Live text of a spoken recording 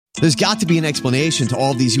There's got to be an explanation to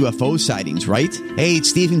all of these UFO sightings, right? Hey,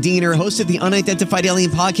 it's Stephen Diener, host of the Unidentified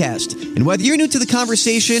Alien Podcast. And whether you're new to the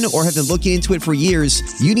conversation or have been looking into it for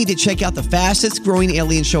years, you need to check out the fastest growing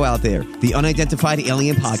alien show out there, the Unidentified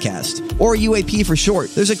Alien Podcast, or UAP for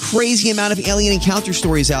short. There's a crazy amount of alien encounter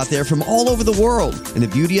stories out there from all over the world. And the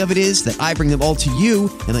beauty of it is that I bring them all to you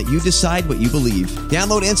and let you decide what you believe.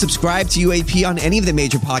 Download and subscribe to UAP on any of the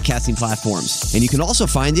major podcasting platforms. And you can also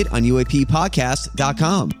find it on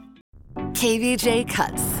UAPpodcast.com. KVJ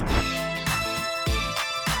Cuts.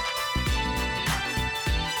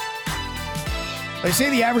 They say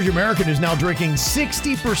the average American is now drinking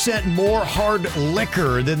 60% more hard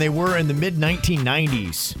liquor than they were in the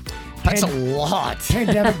mid-1990s. That's a lot.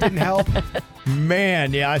 Pandemic didn't help.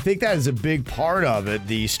 Man, yeah, I think that is a big part of it.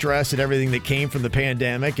 The stress and everything that came from the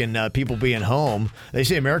pandemic and people being home. They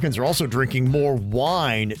say Americans are also drinking more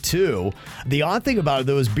wine, too. The odd thing about it,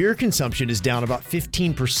 though, is beer consumption is down about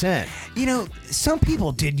 15%. You know, some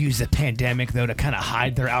people did use the pandemic, though, to kind of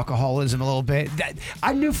hide their alcoholism a little bit.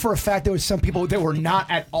 I knew for a fact there was some people that were not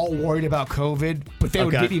at all worried about COVID, but they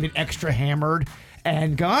would get even extra hammered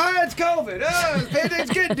and go, it's COVID. The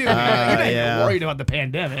pandemic's good, dude. You're not even worried about the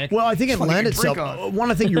pandemic. Well, I think it lent itself.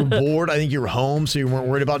 One, I think you were bored. I think you were home, so you weren't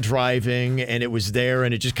worried about driving, and it was there,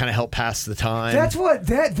 and it just kind of helped pass the time. That's what,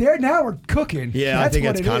 there now we're cooking. Yeah, I think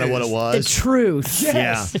that's kind of what it was. The truth.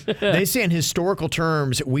 Yes. Yeah. They say in historical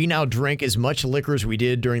terms, we now drink as much liquor as we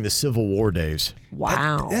did during the Civil War days.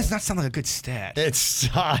 Wow. That does not sound like a good stat.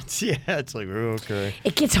 It's not. Yeah, it's like, okay.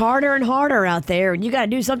 It gets harder and harder out there, and you got to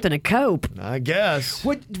do something to cope. I guess.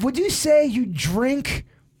 Would you say you drink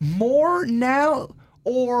more now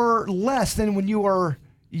or less than when you were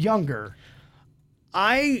younger?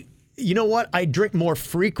 You know what? I drink more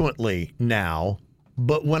frequently now,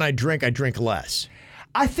 but when I drink less.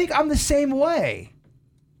 I think I'm the same way.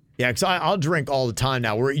 Yeah, because I'll drink all the time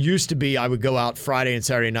now. Where it used to be, I would go out Friday and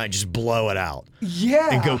Saturday night and just blow it out. Yeah.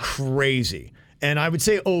 And go crazy. And I would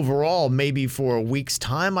say overall, maybe for a week's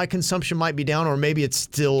time, my consumption might be down, or maybe it's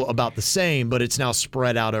still about the same, but it's now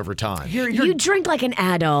spread out over time. You drink like an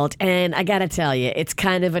adult, and I got to tell you, it's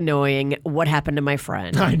kind of annoying what happened to my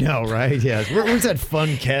friend. I know, right? Yes. Where's that fun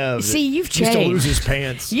Kev? See, you've changed. Used to lose his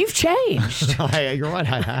pants. You've changed. You're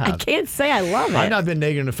right, I have. I can't say I love it. I've not been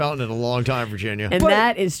naked in a fountain in a long time, Virginia. And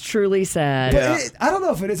that is truly sad. But I don't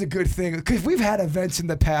know if it is a good thing, because we've had events in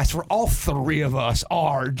the past where all three of us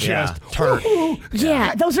are just turnt.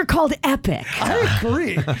 Yeah, those are called epic. I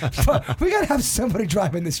agree. But we got to have somebody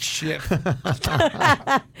driving this ship.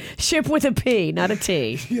 Ship with a P, not a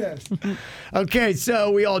T. Yes. Okay, so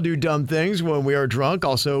we all do dumb things when we are drunk.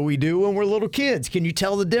 Also, we do when we're little kids. Can you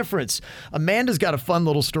tell the difference? Amanda's got a fun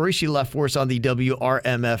little story she left for us on the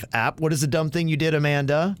WRMF app. What is the dumb thing you did,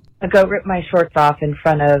 Amanda? A goat ripped my shorts off in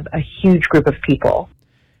front of a huge group of people.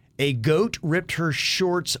 A goat ripped her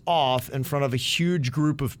shorts off in front of a huge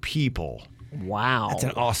group of people. Wow. That's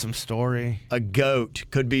an awesome story. A goat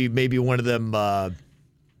could be maybe one of them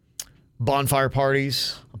bonfire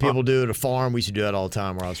parties people do at a farm. We used to do that all the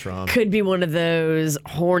time where I was from. Could be one of those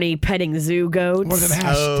horny petting zoo goats. One of them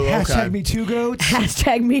hashtag me too goats.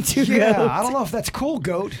 Hashtag me too goats. Yeah, I don't know if that's cool,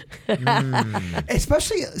 goat.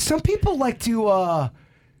 Especially, some people like to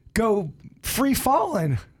go free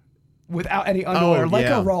falling without any underwear, like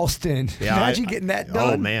a Ralston. Yeah, Imagine getting that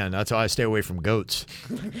done. Oh, man, that's why I stay away from goats.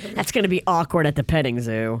 That's going to be awkward at the petting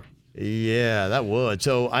zoo. Yeah, that would.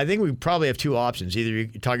 So I think we probably have two options. Either you're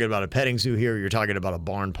talking about a petting zoo here or you're talking about a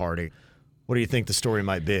barn party. What do you think the story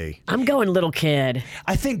might be? I'm going little kid.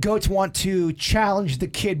 I think goats want to challenge the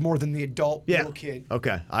kid more than the adult little kid.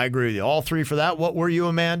 Okay, I agree with you. All three for that. What were you,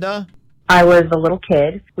 Amanda? I was a little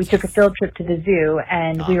kid. We took a field trip to the zoo,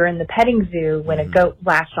 and we were in the petting zoo when a goat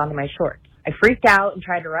lashed onto my shorts. I freaked out and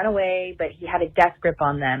tried to run away, but he had a death grip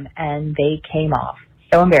on them, and they came off.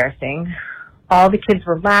 So embarrassing. All the kids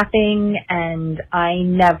were laughing, and I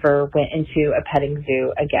never went into a petting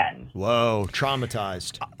zoo again. Whoa,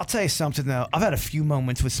 traumatized. I'll tell you something, though. I've had a few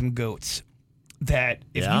moments with some goats that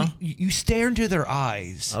if you stare into their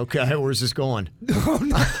eyes. Okay, where's this going?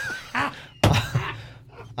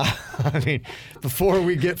 I mean, before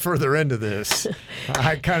we get further into this,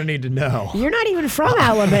 I kind of need to know. You're not even from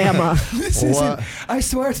Alabama. This isn't, I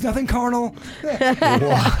swear it's nothing carnal. No,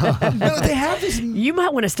 they have this. You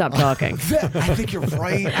might want to stop talking. I think you're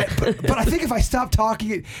right. But I think if I stop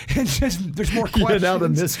talking, it's just, there's more questions. Now the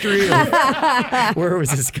mystery of where was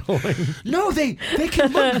this going? No, they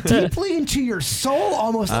can look deeply into your soul,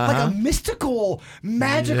 almost like a mystical,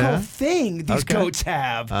 magical thing these goats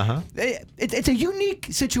have. It's a unique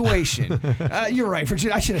situation. You're right,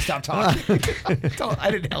 Virginia. I should have stopped talking. I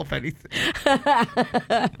didn't help anything.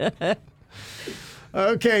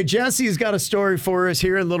 Okay, Jesse's got a story for us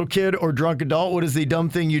here in Little Kid or Drunk Adult. What is the dumb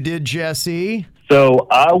thing you did, Jesse? So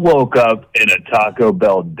I woke up in a Taco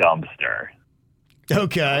Bell dumpster.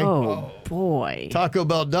 Okay. Oh, boy. Taco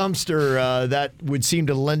Bell dumpster, that would seem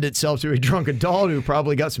to lend itself to a drunk adult who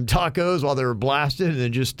probably got some tacos while they were blasted and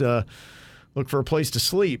then just looked for a place to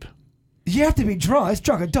sleep. You have to be drunk. It's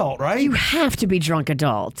drunk adult, right? You have to be drunk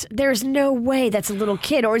adult. There's no way that's a little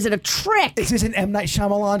kid, or is it a trick? Is this an M. Night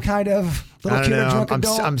Shyamalan kind of little kid or drunk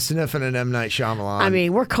adult? I'm sniffing an M. Night Shyamalan. I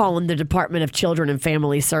mean, we're calling the Department of Children and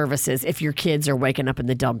Family Services if your kids are waking up in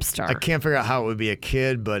the dumpster. I can't figure out how it would be a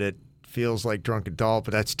kid, but it feels like drunk adult,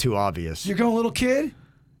 but that's too obvious. You're going little kid?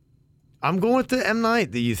 I'm going with the M.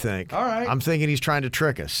 Night that you think. All right. I'm thinking he's trying to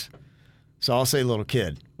trick us. So I'll say little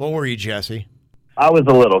kid. What were you, Jesse? I was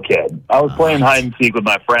a little kid. I was playing hide and seek with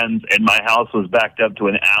my friends, and my house was backed up to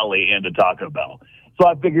an alley and a Taco Bell. So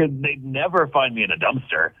I figured they'd never find me in a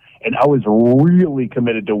dumpster, and I was really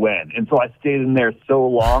committed to win. And so I stayed in there so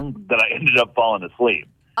long that I ended up falling asleep.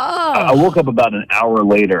 Oh. I woke up about an hour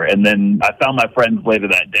later, and then I found my friends later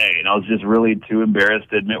that day, and I was just really too embarrassed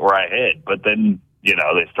to admit where I hid. But then, they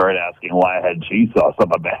started asking why I had cheese sauce on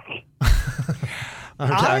my back.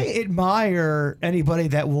 Okay. I admire anybody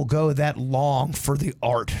that will go that long for the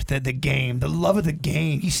art, the game, the love of the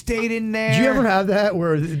game. You stayed in there. Did you ever have that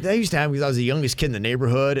where they used to have me because I was the youngest kid in the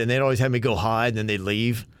neighborhood, and they'd always have me go hide, and then they'd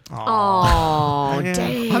leave? Oh, Yeah.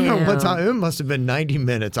 damn. I remember one time, it must have been 90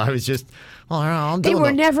 minutes. I was just, I'm They doing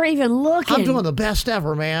were never even looking. I'm doing the best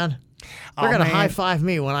ever, man. They're going to high-five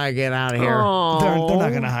me when I get out of here. Oh. They're not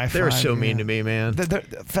going to high-five. They were so mean to me, man.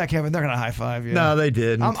 Fat Kevin, they're going to high-five you. No, they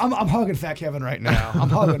didn't. I'm hugging Fat Kevin right now. I'm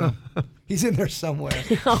hugging him. He's in there somewhere.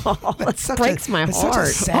 Oh, that breaks my It's heart.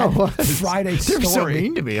 such a sad Friday They're story. so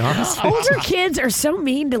mean to me, honestly. Older kids are so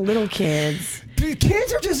mean to little kids.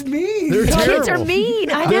 Kids are just mean. They're Kids terrible. are mean.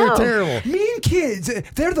 I They're know. terrible. Mean kids,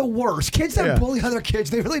 they're the worst. Kids that Yeah. bully other kids,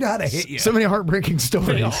 they really know how to hit you. So many heartbreaking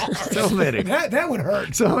stories. So many. That would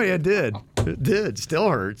hurt. So it did. It did. Still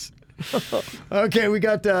hurts. Okay, we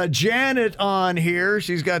got Janet on here.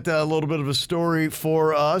 She's got a little bit of a story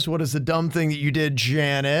for us. What is the dumb thing that you did,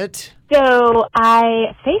 Janet? So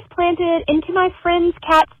I face planted into my friend's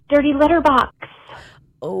cat's dirty litter box.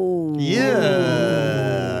 Oh.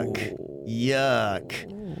 Yuck.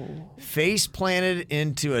 Yuck. Face planted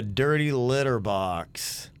into a dirty litter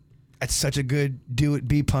box. That's such a good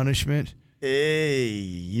do-it-be punishment. Hey,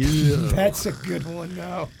 you. That's a good one,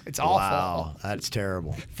 though. It's awful. Wow, that's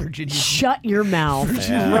terrible. Virginia. Shut your mouth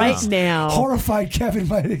right now. Horrified Kevin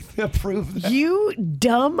might approve that. You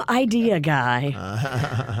dumb idea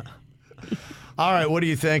guy. All right, what are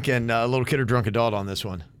you thinking, little kid or drunk adult on this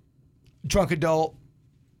one? Drunk adult.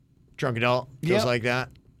 Drunk adult? Feels Yep. like that?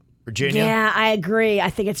 Virginia? Yeah, I agree. I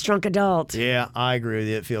think it's drunk adult. Yeah, I agree with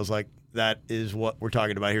you. It feels like that is what we're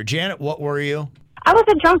talking about here. Janet, what were you? I was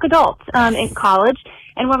a drunk adult in college,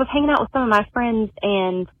 and I was hanging out with some of my friends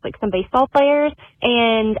and like some baseball players,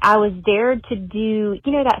 and I was dared to do,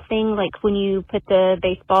 that thing like when you put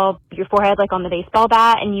your forehead like on the baseball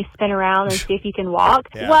bat and you spin around and see if you can walk.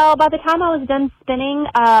 Yeah. Well, by the time I was done spinning,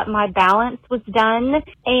 my balance was done,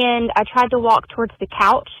 and I tried to walk towards the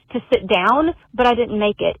couch to sit down, but I didn't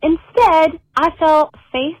make it. Instead, I fell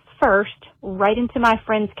face first right into my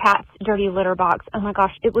friend's cat's dirty litter box. Oh my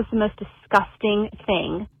gosh, it was the most disgusting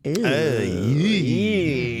thing.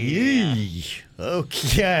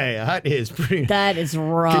 Okay, that is pretty. That is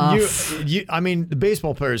rough. I mean, the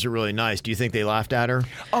baseball players are really nice. Do you think they laughed at her?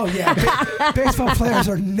 Oh, yeah. Baseball players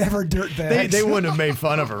are never dirtbags. They wouldn't have made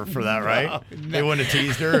fun of her for that, right? They wouldn't have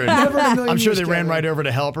teased her. And Never in a million I'm sure years, they ran Kevin. right over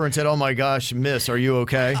to help her and said, "Oh my gosh, Miss, are you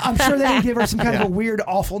okay?" I'm sure they didn't give her some kind of a weird,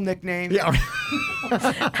 awful nickname. Yeah.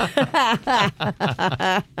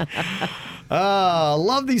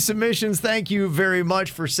 Love these submissions. Thank you very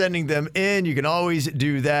much for sending them in. You can always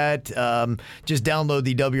do that. Just download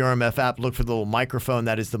the WRMF app. Look for the little microphone.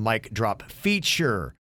 That is the mic drop feature.